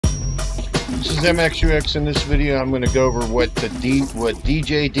This is mxux. In this video, I'm going to go over what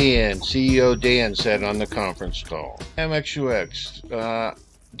DJ Dan, CEO Dan, said on the conference call. mxux,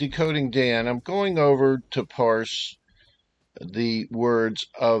 decoding Dan. I'm going over to parse the words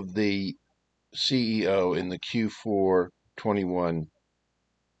of the CEO in the Q4 21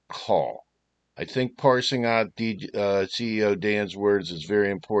 call. I think parsing out CEO Dan's words is very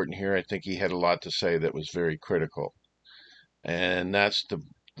important here. I think he had a lot to say that was very critical. And that's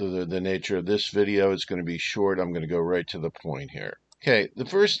the nature of this video. Is going to be short. I'm going to go right to the point here. Okay, the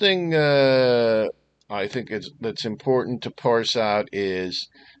first thing I think that's important to parse out is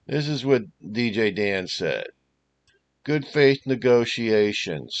this is what DJ Dan said. Good faith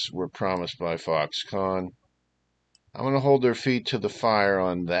negotiations were promised by Foxconn. I'm going to hold their feet to the fire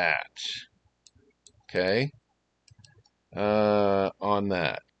on that. Okay, on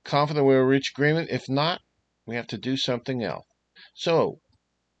that. Confident we'll reach agreement. If not, we have to do something else. So,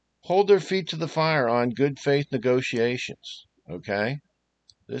 hold their feet to the fire on good faith negotiations, okay?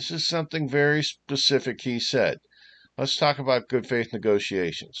 This is something very specific he said. Let's talk about good faith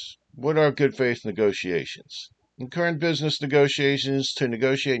negotiations. What are good faith negotiations? In current business negotiations, to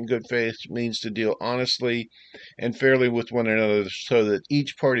negotiate in good faith means to deal honestly and fairly with one another so that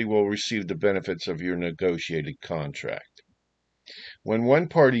each party will receive the benefits of your negotiated contract. When one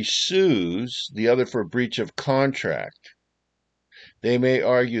party sues the other for breach of contract, they may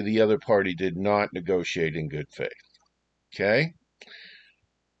argue the other party did not negotiate in good faith. Okay?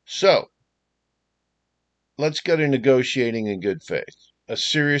 So, let's go to negotiating in good faith. A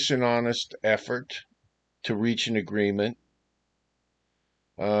serious and honest effort to reach an agreement,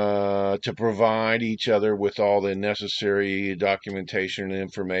 to provide each other with all the necessary documentation and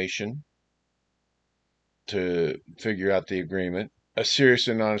information to figure out the agreement. A serious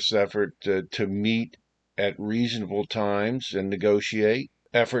and honest effort to meet at reasonable times and negotiate.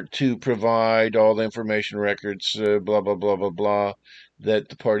 Effort to provide all the information records, blah, blah, blah, blah, blah, that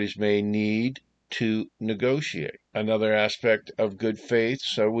the parties may need to negotiate. Another aspect of good faith.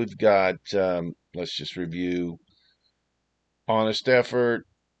 So we've got, let's just review, honest effort,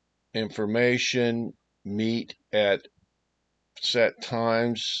 information, meet at set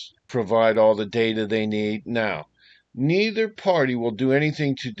times, provide all the data they need. Now, neither party will do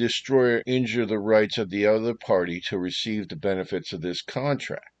anything to destroy or injure the rights of the other party to receive the benefits of this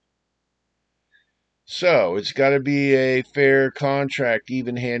contract. So, it's got to be a fair contract,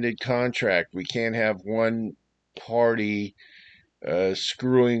 even-handed contract. We can't have one party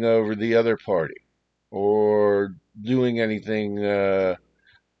screwing over the other party or doing anything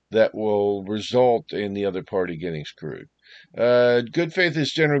that will result in the other party getting screwed. Good faith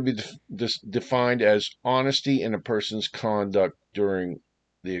is generally defined as honesty in a person's conduct during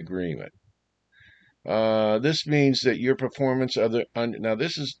the agreement. This means that your performance now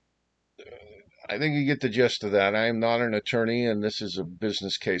this is, I think you get the gist of that. I am not an attorney, and this is a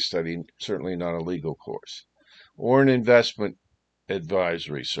business case study, certainly not a legal course, or an investment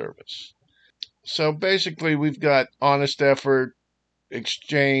advisory service. So basically, we've got honest effort,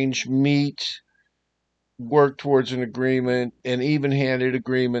 exchange, meet, work towards an agreement, an even-handed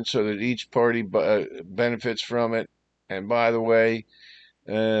agreement so that each party benefits from it. And by the way,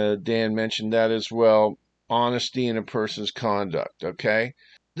 Dan mentioned that as well, honesty in a person's conduct, okay?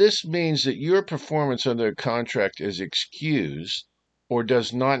 This means that your performance under a contract is excused or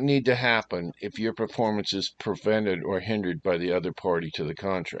does not need to happen if your performance is prevented or hindered by the other party to the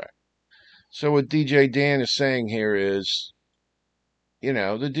contract. So what DJ Dan is saying here is, you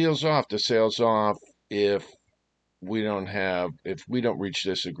know, the deal's off, the sale's off if we don't reach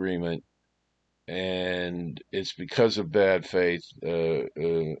this agreement, and it's because of bad faith,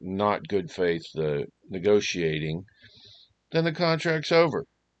 not good faith negotiating, then the contract's over.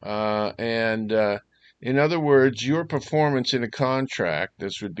 In other words, your performance in a contract,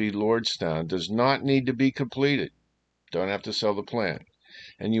 this would be Lordstown, does not need to be completed. Don't have to sell the plant.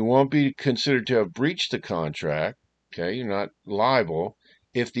 And you won't be considered to have breached the contract, okay, you're not liable,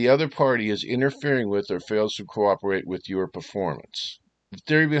 if the other party is interfering with or fails to cooperate with your performance. The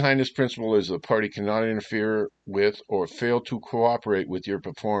theory behind this principle is the party cannot interfere with or fail to cooperate with your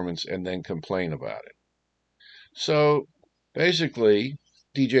performance and then complain about it. So, basically,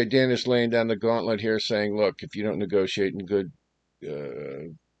 DJ Dan is laying down the gauntlet here saying, look, if you don't negotiate in good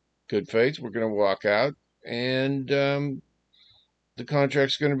faith, we're going to walk out, and the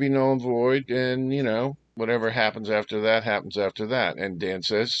contract's going to be null and void, and, you know, whatever happens after that, happens after that. And Dan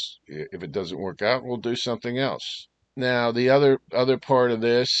says, if it doesn't work out, we'll do something else. Now, the other part of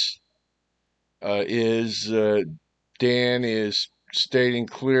this is Dan is stating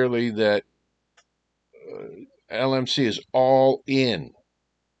clearly that LMC is all in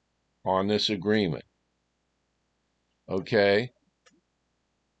on this agreement. Okay?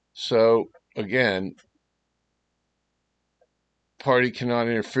 So, again, party cannot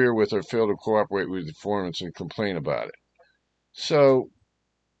interfere with or fail to cooperate with the performance and complain about it. So,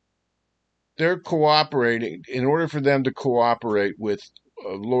 they're cooperating. In order for them to cooperate with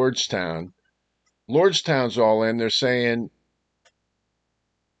Lordstown, Lordstown's all in. They're saying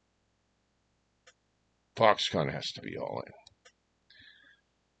Foxconn has to be all in.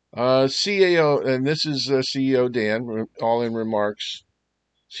 CEO, and this is CEO Dan, all in remarks.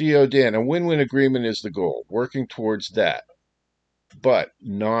 CEO Dan, a win-win agreement is the goal, working towards that, but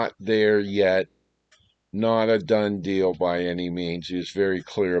not there yet, not a done deal by any means. He is very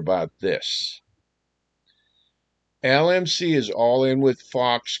clear about this. LMC is all in with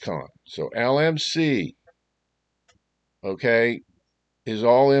Foxconn. So LMC, okay, is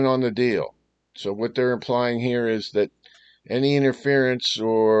all in on the deal. So what they're implying here is that any interference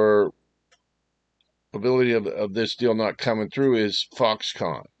or ability of this deal not coming through is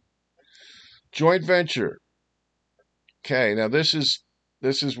Foxconn. Joint venture. Okay, now this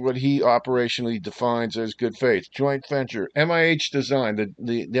is what he operationally defines as good faith. Joint venture. MIH design.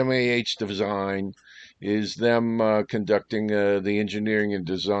 The MIH design is them conducting the engineering and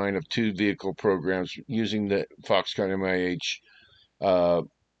design of 2 vehicle programs using the Foxconn MIH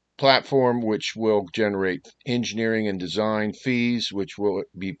platform, which will generate engineering and design fees, which will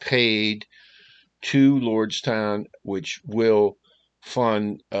be paid to Lordstown, which will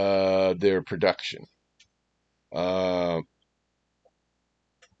fund their production. The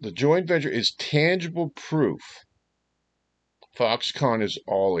joint venture is tangible proof Foxconn is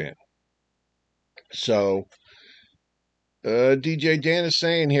all in. So DJ Dan is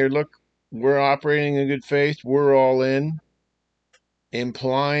saying here, look, we're operating in good faith. We're all in,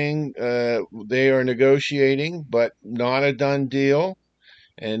 implying they are negotiating, but not a done deal.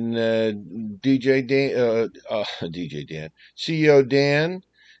 And DJ Dan, CEO Dan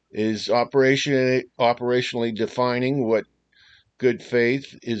is operationally defining what good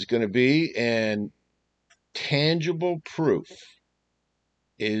faith is going to be, and tangible proof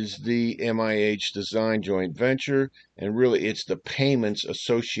is the MIH design joint venture, and really it's the payments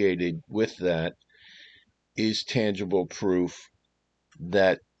associated with that is tangible proof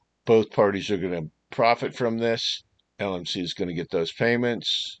that both parties are going to profit from this. LMC is going to get those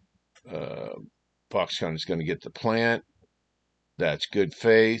payments. Foxconn is going to get the plant. That's good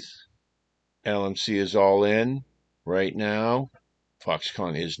faith. LMC is all in right now.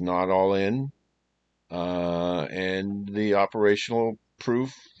 Foxconn is not all in. And the operational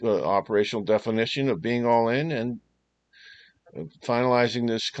proof, operational definition of being all in and finalizing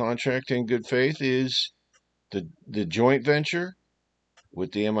this contract in good faith is the joint venture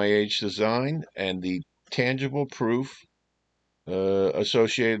with the MIH design and the tangible proof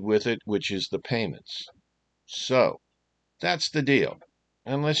associated with it, which is the payments. So that's the deal.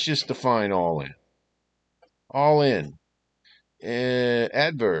 And let's just define all in. All in.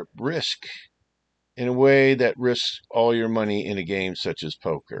 Adverb, risk. In a way that risks all your money in a game such as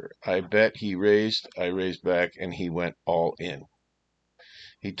poker. I bet he raised, I raised back, and he went all in.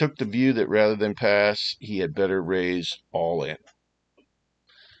 He took the view that rather than pass, he had better raise all in.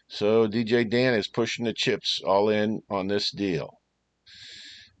 So DJ Dan is pushing the chips all in on this deal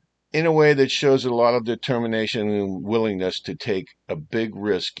in a way that shows a lot of determination and willingness to take a big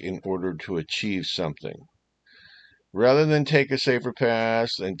risk in order to achieve something. Rather than take a safer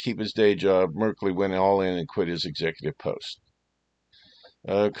pass and keep his day job, Merkley went all in and quit his executive post.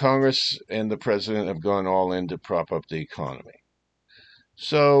 Congress and the president have gone all in to prop up the economy.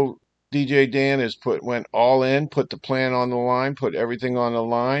 So DJ Dan went all in, put the plan on the line, put everything on the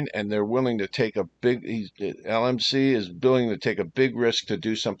line, and they're willing to take a big. LMC is willing to take a big risk to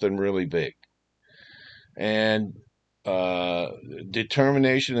do something really big. And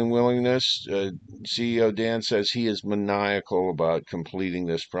determination and willingness. CEO Dan says he is maniacal about completing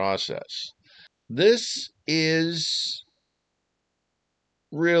this process. This is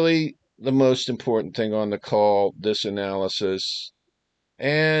really the most important thing on the call, this analysis.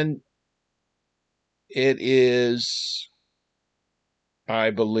 And it is, I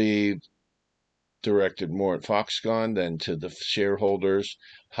believe, directed more at Foxconn than to the shareholders.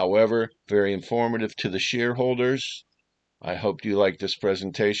 However, very informative to the shareholders. I hope you like this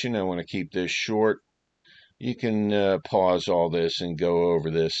presentation. I want to keep this short. You can pause all this and go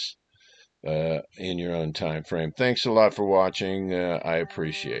over this in your own time frame. Thanks a lot for watching. I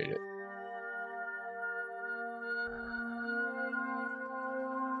appreciate it.